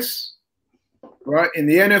MLS, right, in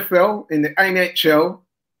the NFL, in the NHL,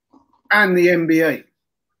 and the NBA.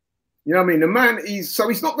 You know what I mean? The man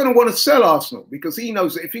he's not going to want to sell Arsenal because he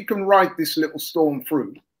knows that if he can ride this little storm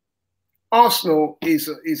through, Arsenal is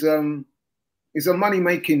a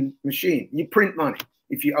money-making machine. You print money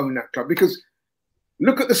if you own that club. Because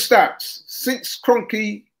look at the stats. Since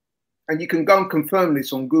Kroenke, and you can go and confirm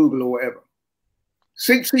this on Google or whatever,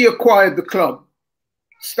 since he acquired the club,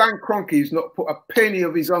 Stan Kroenke has not put a penny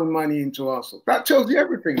of his own money into Arsenal. That tells you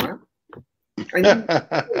everything, man. And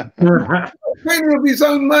a penny of his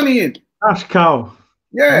own money in. Cash cow.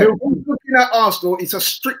 Yeah, looking at Arsenal, it's a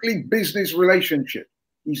strictly business relationship.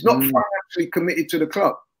 He's not financially committed to the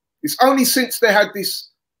club. It's only since they had this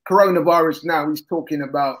coronavirus now he's talking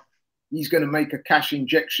about he's going to make a cash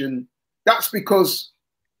injection. That's because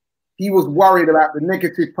he was worried about the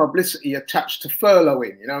negative publicity attached to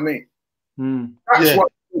furloughing. You know what I mean? That's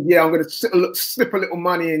what. Yeah, I'm going to slip a little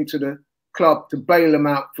money into the club to bail them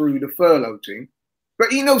out through the furlough team.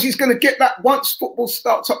 But he knows he's going to get that once football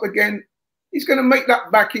starts up again. He's going to make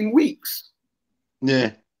that back in weeks.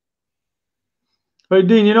 Yeah. Hey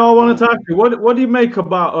Dean, you know, I wanted to ask you, what do you make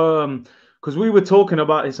about because we were talking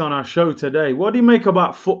about this on our show today. What do you make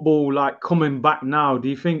about football like coming back now? Do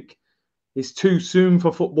you think it's too soon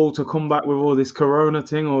for football to come back with all this corona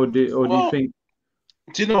thing, or do you think?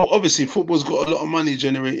 Do you know, obviously football's got a lot of money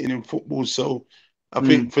generating in football, so I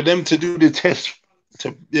think for them to do the test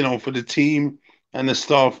to, you know, for the team and the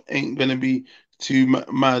staff ain't gonna be too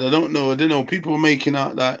mad. I don't know. People are making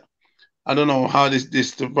out that I don't know how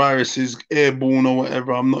the virus is airborne or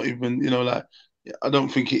whatever. I'm not even, you know, like I don't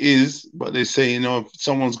think it is, but they say, you know, if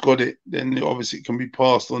someone's got it, then obviously it can be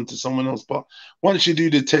passed on to someone else. But once you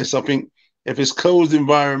do the test, I think if it's closed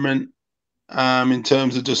environment, in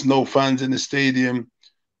terms of just no fans in the stadium,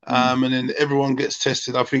 and then everyone gets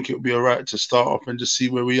tested, I think it'll be all right to start off and just see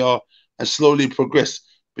where we are and slowly progress.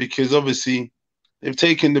 Because obviously they've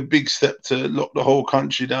taken the big step to lock the whole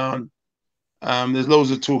country down. There's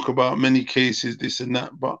loads of talk about many cases, this and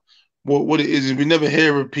that, but what it is we never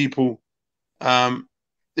hear of people. They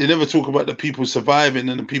never talk about the people surviving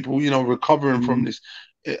and the people, you know, recovering from this.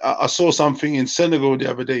 I saw something in Senegal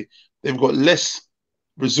the other day. They've got less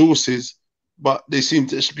resources, but they seem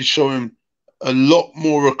to be showing a lot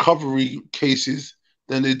more recovery cases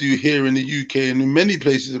than they do here in the UK and in many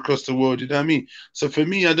places across the world. You know what I mean? So for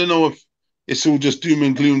me, I don't know if it's all just doom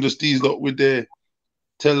and gloom, just these lot with their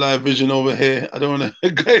television over here. I don't want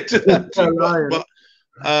to go into that too much, but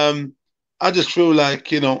I just feel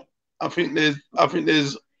like, you know, I think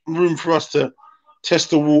there's room for us to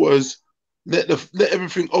test the waters, let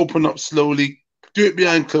everything open up slowly, do it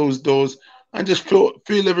behind closed doors, and just feel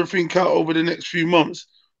everything out over the next few months.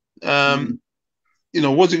 You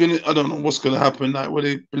know, what's it gonna? I don't know what's gonna happen. Like, what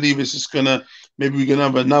they believe it's just gonna, maybe we're gonna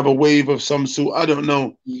have another wave of some sort. I don't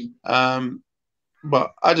know.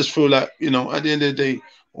 But I just feel like, you know, at the end of the day,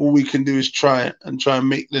 all we can do is try and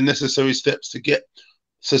make the necessary steps to get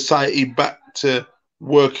society back to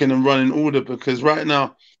working and running order. Because right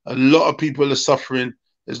now, a lot of people are suffering.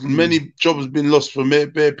 There's many jobs been lost for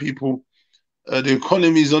bare people. The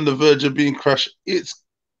economy is on the verge of being crushed. It's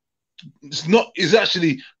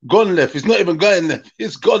actually gone left. It's not even going left.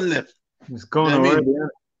 It's gone left. It's gone already. I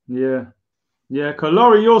mean? Yeah. Cause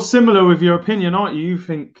Laurie, you're similar with your opinion, aren't you? You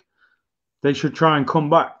think they should try and come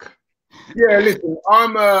back? Yeah, listen,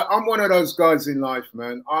 I'm one of those guys in life,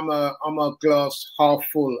 man. I'm a glass half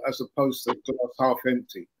full as opposed to glass half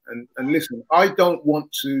empty. And listen, I don't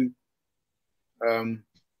want to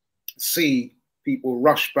see people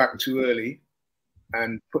rush back too early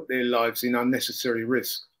and put their lives in unnecessary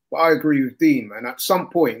risk. But I agree with Dean, man. At some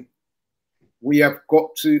point, we have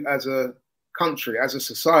got to, as a country, as a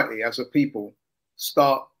society, as a people,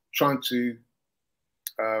 start trying to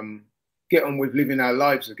get on with living our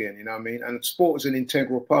lives again, you know what I mean? And sport is an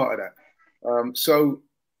integral part of that. So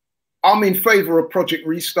I'm in favor of Project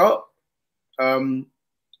Restart. They've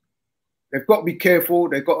got to be careful.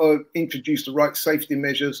 They've got to introduce the right safety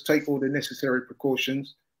measures, take all the necessary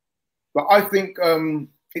precautions. But I think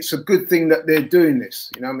it's a good thing that they're doing this,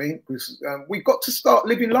 you know what I mean? Because we've got to start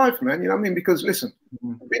living life, man, you know what I mean? Because listen,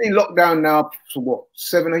 we've been in lockdown now for what,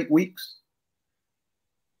 7-8 weeks?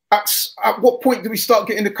 At what point do we start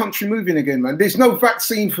getting the country moving again, man? There's no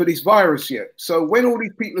vaccine for this virus yet. So when all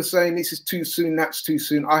these people are saying this is too soon, that's too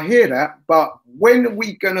soon, I hear that. But when are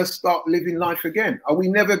we going to start living life again? Are we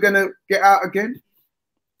never going to get out again?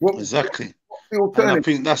 Exactly. And I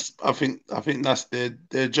think that's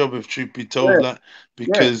their job, if truth be told, like,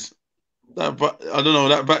 because that, I don't know,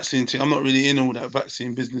 that vaccine thing, I'm not really in all that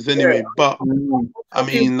vaccine business anyway. But I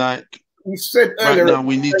mean, like, we said earlier, right now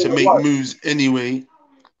we need to make moves anyway.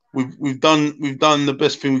 We've done the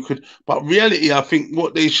best thing we could, but reality, I think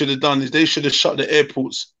what they should have done is they should have shut the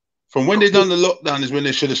airports. From when they done the lockdown is when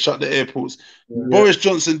they should have shut the airports. Boris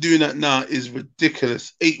Johnson doing that now is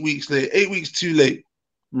ridiculous. 8 weeks late, 8 weeks too late.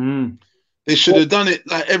 They should have done it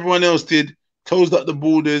like everyone else did, closed up the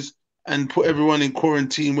borders and put everyone in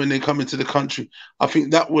quarantine when they come into the country. I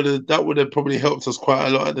think that would have probably helped us quite a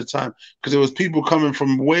lot at the time, because there was people coming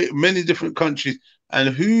from many different countries, and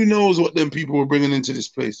who knows what them people were bringing into this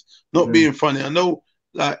place. Not being funny. I know,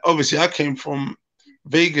 like, obviously I came from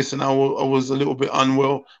Vegas and I was a little bit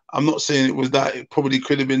unwell. I'm not saying it was that. It probably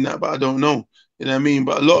could have been that, but I don't know. You know what I mean?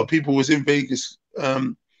 But a lot of people was in Vegas,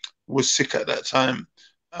 was sick at that time.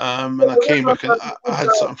 And I came back and I had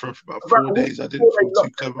something for about 4 days. I didn't feel too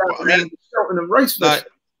clever. But I mean, like,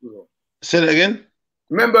 say that again?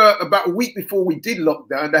 Remember about a week before we did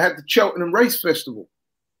lockdown, they had the Cheltenham Race Festival.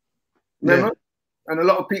 Remember? Yeah. And a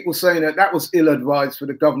lot of people saying that was ill-advised for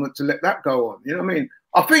the government to let that go on. You know what I mean?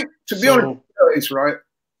 I think, to be honest, it's right.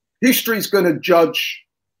 History's going to judge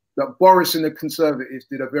that Boris and the Conservatives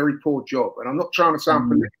did a very poor job. And I'm not trying to sound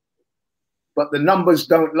political, but the numbers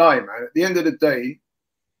don't lie, man. At the end of the day,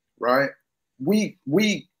 right? We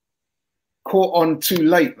caught on too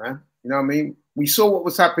late, man. You know what I mean? We saw what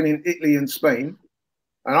was happening in Italy and Spain,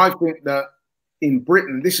 and I think that in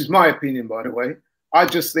Britain, this is my opinion, by the way, I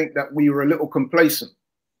just think that we were a little complacent.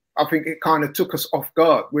 I think it kind of took us off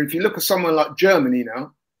guard. Where if you look at someone like Germany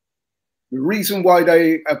now, the reason why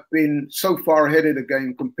they have been so far ahead of the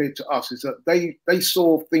game compared to us is that they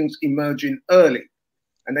saw things emerging early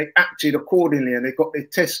and they acted accordingly and they got their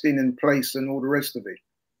testing in place and all the rest of it.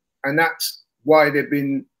 And that's why they've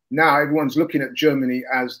been, now everyone's looking at Germany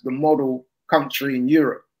as the model country in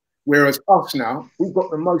Europe. Whereas us now, we've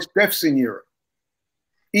got the most deaths in Europe.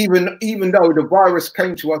 Even though the virus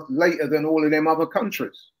came to us later than all of them other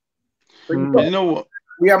countries. So you know what?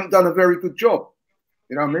 We haven't done a very good job.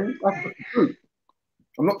 You know what I mean? That's the truth.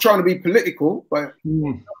 I'm not trying to be political, but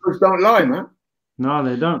numbers don't lie, man. No,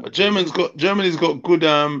 they don't. But Germany's got good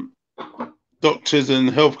doctors and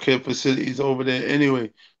healthcare facilities over there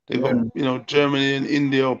anyway. They've got, you know, Germany and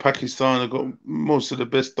India or Pakistan have got most of the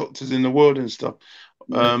best doctors in the world and stuff.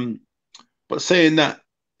 But saying that,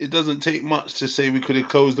 it doesn't take much to say we could have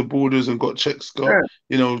closed the borders and got checks,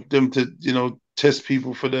 you know, them to, you know, test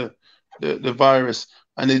people for the virus.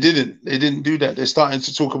 And they didn't do that. They're starting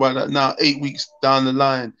to talk about that now, 8 weeks down the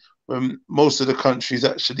line, when most of the countries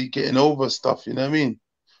actually getting over stuff, you know what I mean?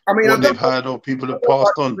 What they've had or people have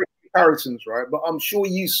passed on. Comparisons, right? But I'm sure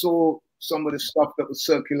you saw some of the stuff that was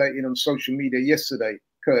circulating on social media yesterday,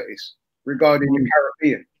 Curtis, regarding the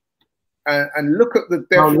Caribbean. And look at the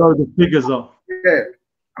how low the figures are. Yeah.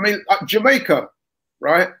 I mean, Jamaica,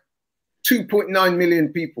 right? 2.9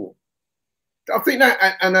 million people. I think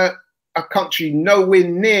that, and a country nowhere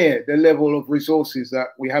near the level of resources that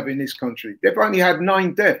we have in this country. They've only had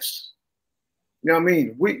 9 deaths. You know what I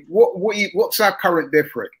mean? What's our current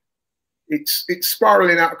death rate? It's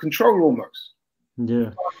spiraling out of control almost.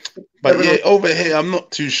 Yeah. But yeah, over here, I'm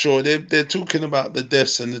not too sure. They're talking about the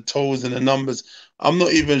deaths and the tolls and the numbers. I'm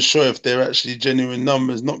not even sure if they're actually genuine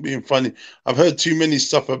numbers, not being funny. I've heard too many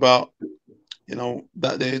stuff about, you know,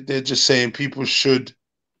 that they're just saying people should,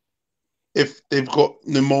 if they've got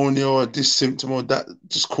pneumonia or this symptom or that,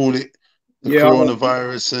 just call it the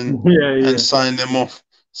coronavirus and sign them off.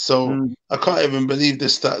 So I can't even believe the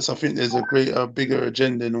stats. I think there's a bigger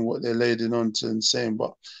agenda than what they're lading on to and saying.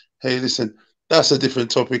 But hey, listen, that's a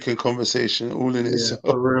different topic and conversation, all in it. So.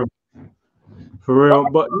 For real.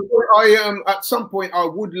 But at some point I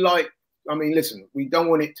would like, I mean, listen, we don't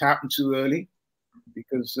want it to happen too early,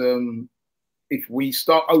 because if we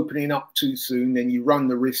start opening up too soon, then you run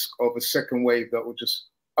the risk of a second wave that will just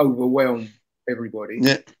overwhelm everybody,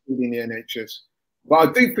 including the NHS. But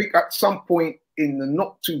I do think at some point in the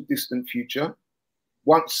not too distant future,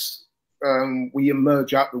 once we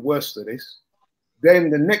emerge out the worst of this, then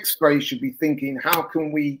the next phase should be thinking, how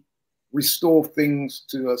can we restore things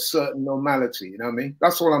to a certain normality? You know what I mean?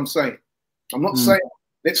 That's all I'm saying. I'm not saying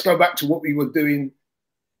let's go back to what we were doing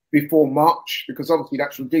before March, because obviously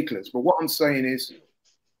that's ridiculous. But what I'm saying is,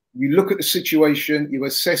 you look at the situation, you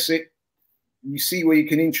assess it, you see where you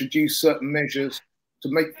can introduce certain measures to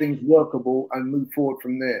make things workable and move forward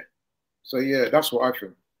from there. So yeah, that's what I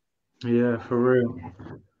think. Yeah, for real.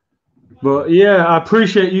 But yeah, I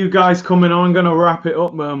appreciate you guys coming on. I'm going to wrap it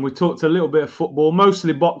up. We talked a little bit of football,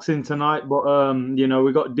 mostly boxing tonight, but you know,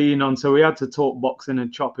 we got Dean on, so we had to talk boxing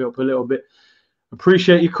and chop it up a little bit.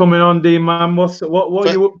 Appreciate you coming on, Dean, man. What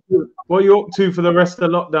are you up to? What are you up to for the rest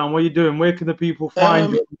of the lockdown? What are you doing? Where can the people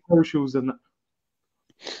find you on socials and that?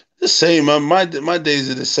 The same, man. My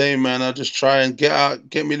days are the same, man. I just try and get out,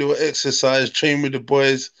 get me a little exercise, train with the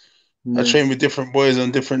boys. I train with different boys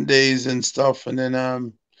on different days and stuff, and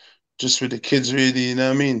then just with the kids, really, you know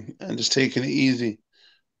what I mean, and just taking it easy,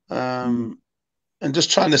 and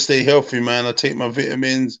just trying to stay healthy, man. I take my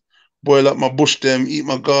vitamins, boil up my bush them, eat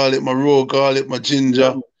my garlic, my raw garlic, my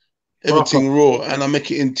ginger, everything raw, and I make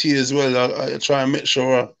it in tea as well. I try and make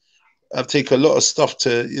sure I take a lot of stuff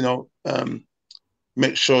to, you know,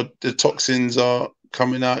 make sure the toxins are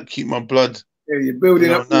coming out, keep my blood, you're building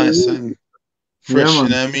up nice and fresh, you know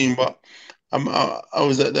what I mean. But I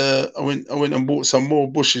was at I went and bought some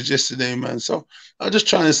more bushes yesterday, man. So I'm just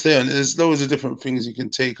trying to stay on it. There's loads of different things you can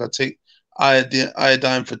take. I take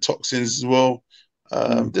iodine for toxins as well.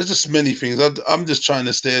 There's just many things. I'm just trying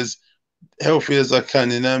to stay as healthy as I can,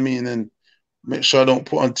 you know what I mean, and make sure I don't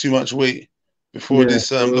put on too much weight before this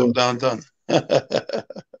lockdown done.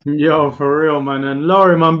 Yo, for real, man. And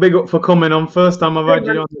Laurie, man, big up for coming on. First time I've had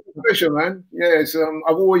you on. Pleasure, man. Yes,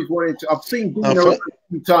 I've always wanted to. I've seen Dean a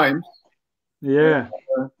few times. Yeah.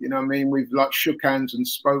 You know what I mean? We've like shook hands and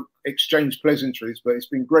exchanged pleasantries, but it's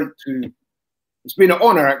been great to it's been an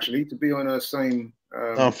honor actually to be on the same.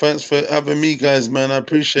 Thanks for having me, guys, man. I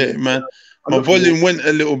appreciate it, man. My volume went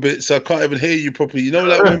a little bit, so I can't even hear you properly. You know,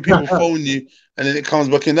 like when people phone you and then it comes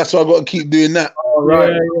back in. That's why I got to keep doing that. Oh, right.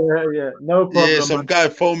 Yeah. No problem. Yeah, some guy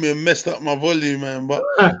phoned me and messed up my volume, man. But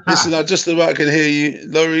listen, I just about can hear you.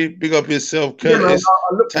 Laurie, big up yourself. Curtis,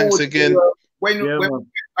 thanks again. When we get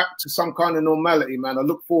back to some kind of normality, man, I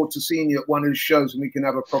look forward to seeing you at one of these shows and we can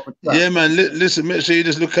have a proper chat. Yeah, man. Listen, make sure you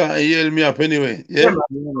just look out and yell me up anyway. Yeah, man,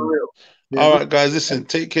 for real. All right, guys. Listen,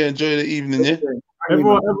 take care. Enjoy the evening. Yeah.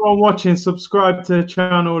 Everyone watching, subscribe to the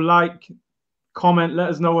channel, like, comment, let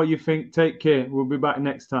us know what you think. Take care. We'll be back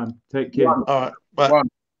next time. Take care. All right. Bye.